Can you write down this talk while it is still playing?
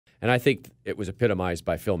And I think it was epitomized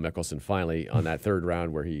by Phil Mickelson finally on that third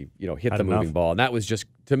round where he hit the moving ball. And that was just,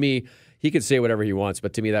 to me, he could say whatever he wants,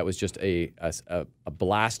 but to me that was just a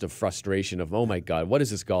blast of frustration of, oh, my God, what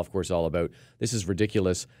is this golf course all about? This is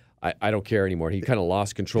ridiculous. I don't care anymore. He kind of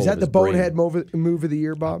lost control of his brain. Is that the bonehead move of the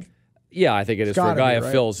year, Bob? Yeah, I think it is for a guy of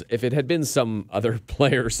right? Phil's. If it had been some other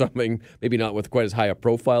player or something, maybe not with quite as high a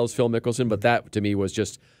profile as Phil Mickelson, but that to me was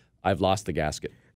just, I've lost the gasket.